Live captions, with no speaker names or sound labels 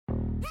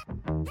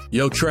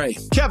Yo, Trey.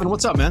 Kevin,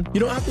 what's up, man? You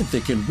know, I've been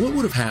thinking, what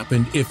would have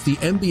happened if the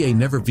NBA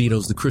never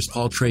vetoes the Chris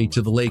Paul trade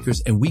to the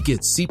Lakers and we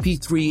get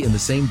CP3 in the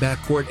same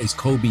backcourt as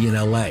Kobe in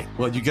LA?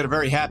 Well, you get a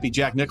very happy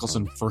Jack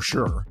Nicholson for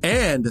sure.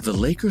 And the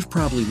Lakers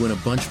probably win a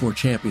bunch more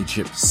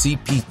championships.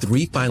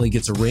 CP3 finally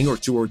gets a ring or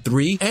 2 or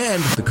 3,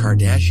 and the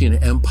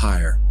Kardashian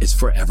empire is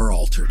forever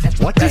altered.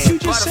 What did you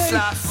just say?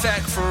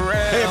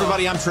 Hey,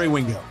 everybody, I'm Trey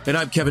Wingo. And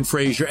I'm Kevin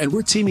Frazier, and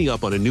we're teaming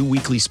up on a new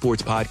weekly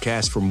sports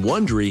podcast from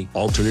Wondery,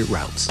 Alternate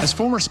Routes. As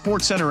former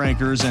Sports Center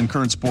anchors and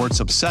current sports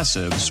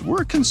obsessives,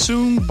 we're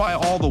consumed by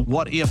all the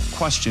what-if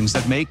questions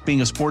that make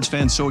being a sports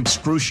fan so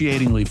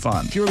excruciatingly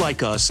fun. If you're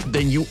like us,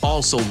 then you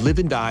also live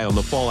and die on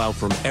the fallout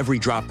from every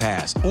drop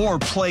pass. Or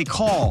play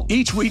call.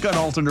 Each week on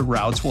Alternate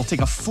Routes, we'll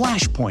take a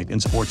flashpoint in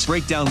sports,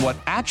 break down what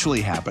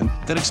actually happened,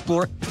 then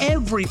explore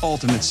every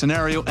alternate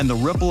scenario and the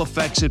ripple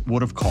effects it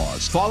would have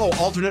caused. Follow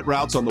Alternate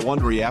Routes on the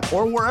Wondery app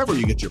or wherever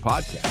you get your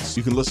podcasts.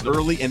 You can listen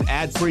early and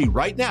ad-free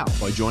right now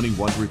by joining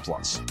Wondery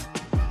Plus.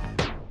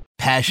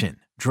 Passion,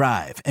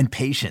 drive, and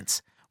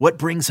patience. What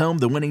brings home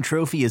the winning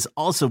trophy is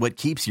also what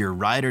keeps your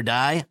ride or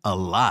die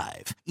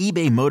alive.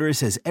 eBay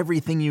Motors has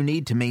everything you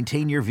need to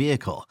maintain your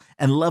vehicle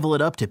and level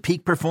it up to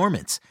peak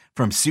performance,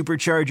 from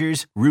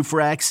superchargers, roof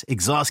racks,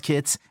 exhaust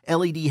kits,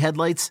 LED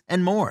headlights,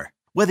 and more.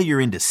 Whether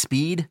you're into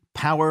speed,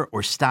 power,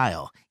 or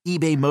style,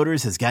 eBay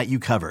Motors has got you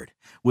covered.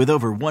 With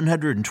over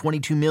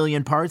 122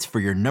 million parts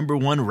for your number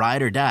one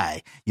ride or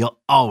die, you'll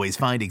always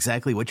find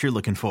exactly what you're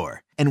looking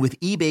for. And with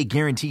eBay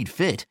Guaranteed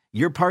Fit,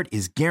 your part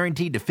is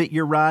guaranteed to fit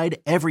your ride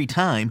every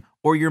time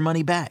or your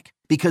money back.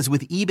 Because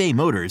with eBay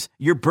Motors,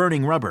 you're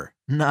burning rubber,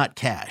 not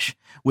cash.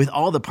 With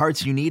all the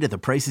parts you need at the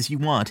prices you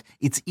want,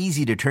 it's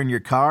easy to turn your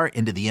car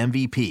into the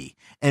MVP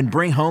and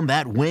bring home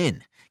that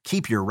win.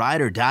 Keep your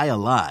ride or die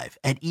alive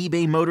at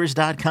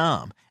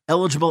ebaymotors.com.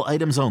 Eligible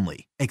items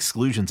only.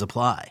 Exclusions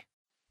apply.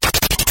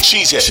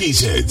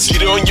 Cheeseheads.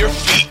 Get on your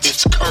feet.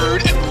 It's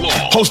Curd and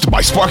Long. Hosted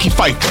by Sparky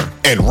Fifer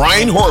and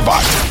Ryan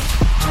Horvath.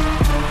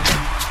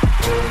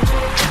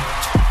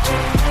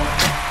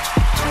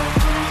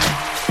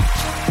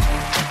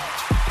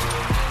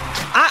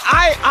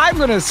 I'm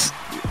going to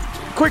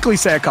quickly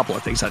say a couple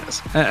of things on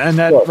this. And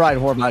then, sure. Ryan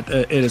Horvath,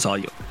 it is all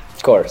you.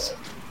 Of course.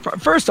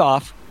 First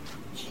off,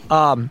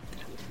 the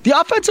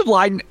offensive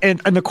line and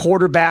the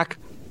quarterback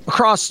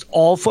across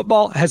all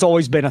football has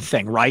always been a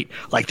thing, right?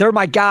 Like, they're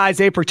my guys.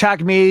 They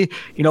protect me.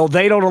 You know,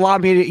 they don't allow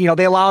me to,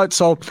 they allow it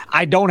so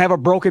I don't have a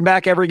broken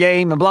back every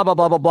game and blah, blah,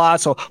 blah, blah, blah.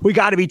 So we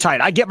got to be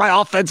tight. I get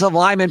my offensive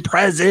lineman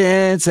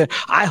presents and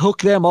I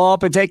hook them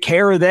up and take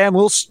care of them,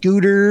 little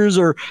scooters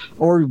or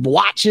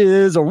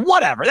watches or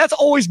whatever. That's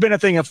always been a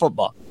thing in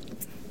football.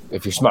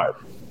 If you're smart.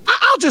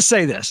 I'll just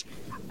say this.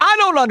 I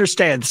don't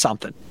understand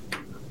something.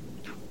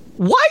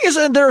 Why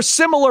isn't there a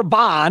similar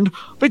bond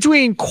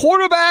between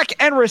quarterback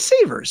and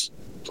receivers?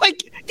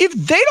 Like, if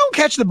they don't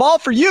catch the ball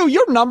for you,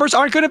 your numbers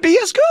aren't going to be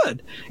as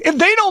good. If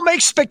they don't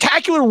make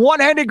spectacular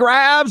one-handed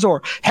grabs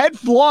or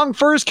headlong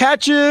first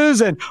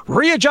catches and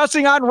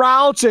readjusting on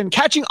routes and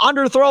catching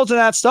underthrows and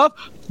that stuff,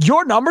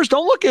 your numbers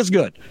don't look as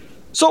good.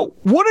 So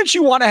wouldn't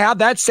you want to have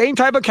that same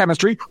type of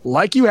chemistry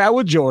like you had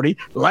with Jordy,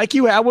 like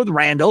you had with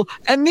Randall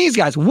and these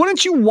guys?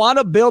 Wouldn't you want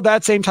to build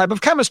that same type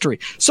of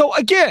chemistry? So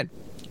again,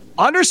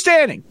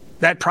 understanding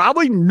that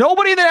probably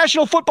nobody in the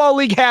National Football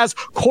League has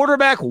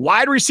quarterback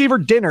wide receiver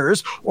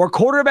dinners or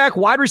quarterback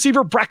wide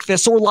receiver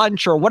breakfast or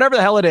lunch or whatever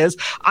the hell it is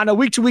on a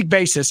week-to-week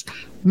basis.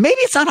 Maybe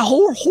it's not a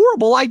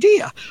horrible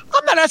idea.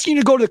 I'm not asking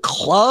you to go to the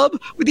club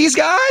with these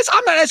guys.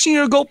 I'm not asking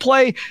you to go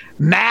play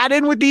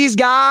Madden with these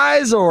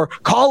guys or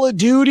Call of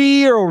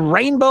Duty or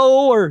Rainbow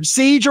or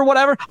Siege or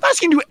whatever. I'm not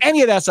asking you to do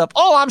any of that stuff.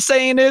 All I'm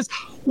saying is,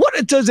 what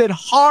does it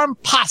harm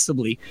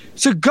possibly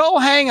to go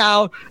hang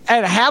out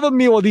and have a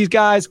meal with these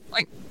guys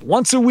like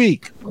once a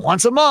week,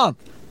 once a month?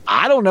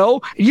 I don't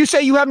know. You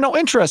say you have no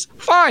interest.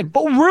 Fine.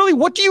 But really,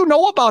 what do you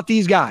know about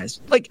these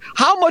guys? Like,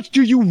 how much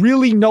do you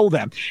really know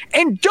them?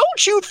 And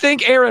don't you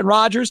think, Aaron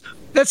Rodgers,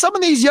 that some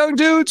of these young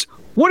dudes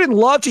wouldn't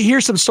love to hear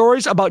some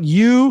stories about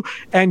you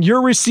and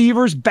your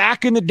receivers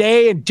back in the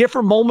day and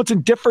different moments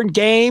in different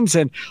games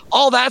and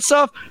all that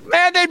stuff?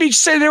 Man, they'd be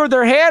sitting there with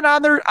their head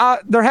on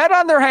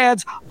their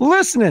hands,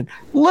 listening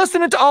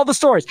to all the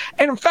stories.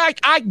 And in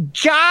fact, I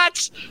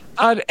got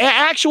an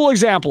actual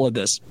example of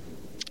this.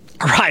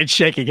 Ryan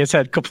shaking his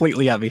head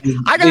completely at me.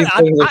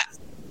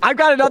 I've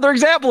got another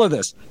example of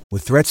this.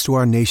 With threats to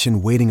our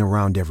nation waiting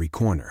around every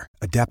corner,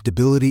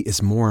 adaptability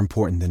is more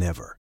important than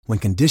ever. When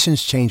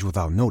conditions change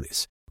without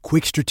notice,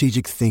 quick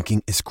strategic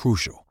thinking is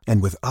crucial.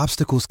 And with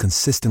obstacles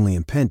consistently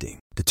impending,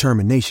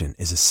 determination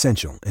is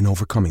essential in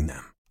overcoming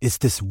them. It's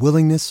this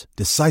willingness,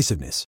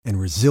 decisiveness, and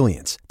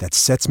resilience that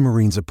sets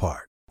Marines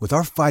apart. With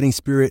our fighting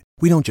spirit,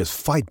 we don't just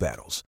fight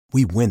battles,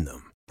 we win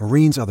them.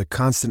 Marines are the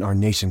constant our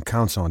nation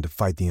counts on to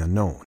fight the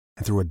unknown.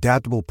 And through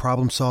adaptable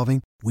problem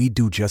solving, we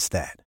do just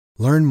that.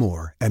 Learn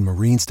more at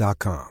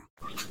Marines.com.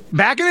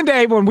 Back in the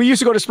day when we used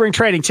to go to spring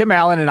training, Tim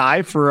Allen and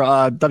I for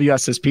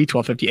WSSP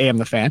 1250 AM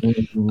The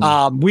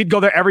Fan, we'd go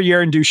there every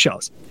year and do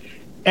shows.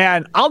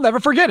 And I'll never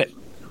forget it.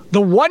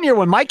 The 1 year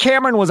when Mike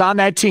Cameron was on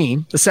that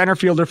team, the center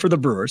fielder for the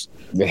Brewers,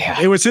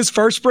 it was his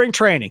first spring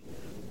training.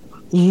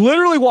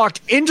 Literally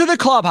walked into the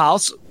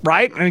clubhouse,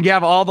 right? And you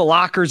have all the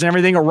lockers and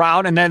everything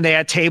around, and then they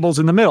had tables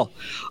in the middle.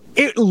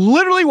 It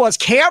literally was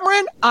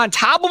Cameron on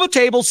top of a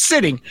table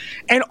sitting,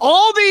 and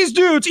all these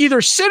dudes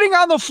either sitting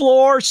on the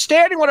floor,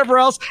 standing, whatever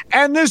else,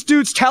 and this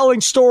dude's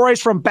telling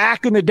stories from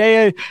back in the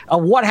day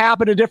of what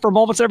happened at different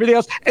moments, everything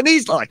else. And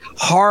these like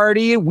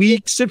Hardy and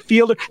Weeks and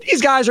Fielder,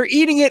 these guys are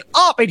eating it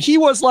up. And he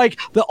was like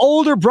the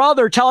older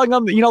brother telling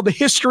them, the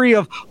history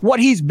of what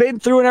he's been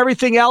through and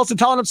everything else and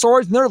telling them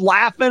stories, and they're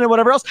laughing and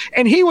whatever else.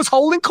 And he was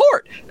holding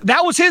court.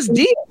 That was his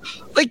deal.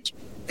 Like,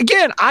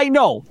 again, I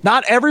know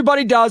not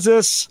everybody does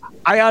this.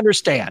 I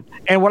understand.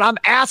 And what I'm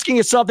asking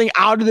is something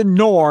out of the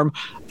norm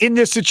in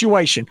this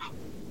situation.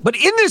 But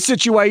in this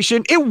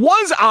situation, it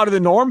was out of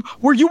the norm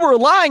where you were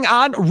relying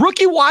on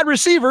rookie wide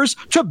receivers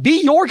to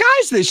be your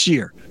guys this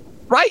year,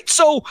 right?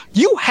 So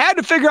you had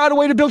to figure out a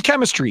way to build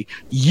chemistry.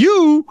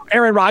 You,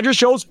 Aaron Rodgers,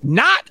 chose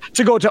not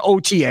to go to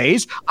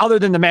OTAs other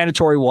than the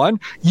mandatory one.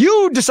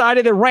 You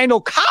decided that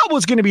Randall Cobb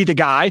was going to be the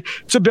guy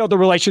to build the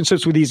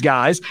relationships with these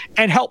guys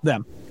and help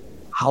them.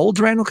 How old's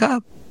Randall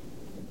Cobb?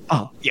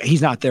 Oh, yeah,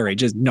 he's not their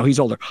age. No, he's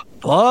older.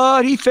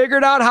 But he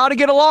figured out how to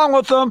get along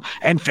with them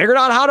and figured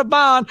out how to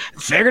bond,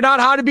 figured out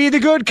how to be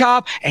the good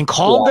cop and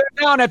calm them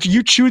down after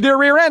you chewed their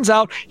rear ends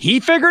out. He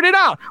figured it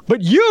out.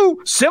 But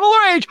you, similar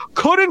age,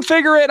 couldn't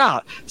figure it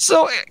out.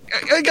 So,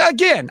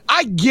 again,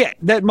 I get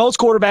that most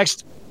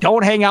quarterbacks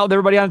don't hang out with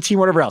everybody on the team,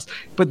 whatever else.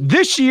 But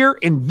this year,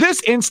 in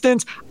this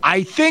instance,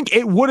 I think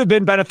it would have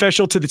been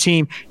beneficial to the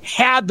team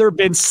had there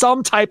been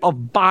some type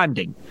of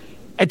bonding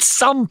at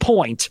some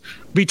point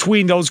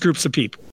between those groups of people.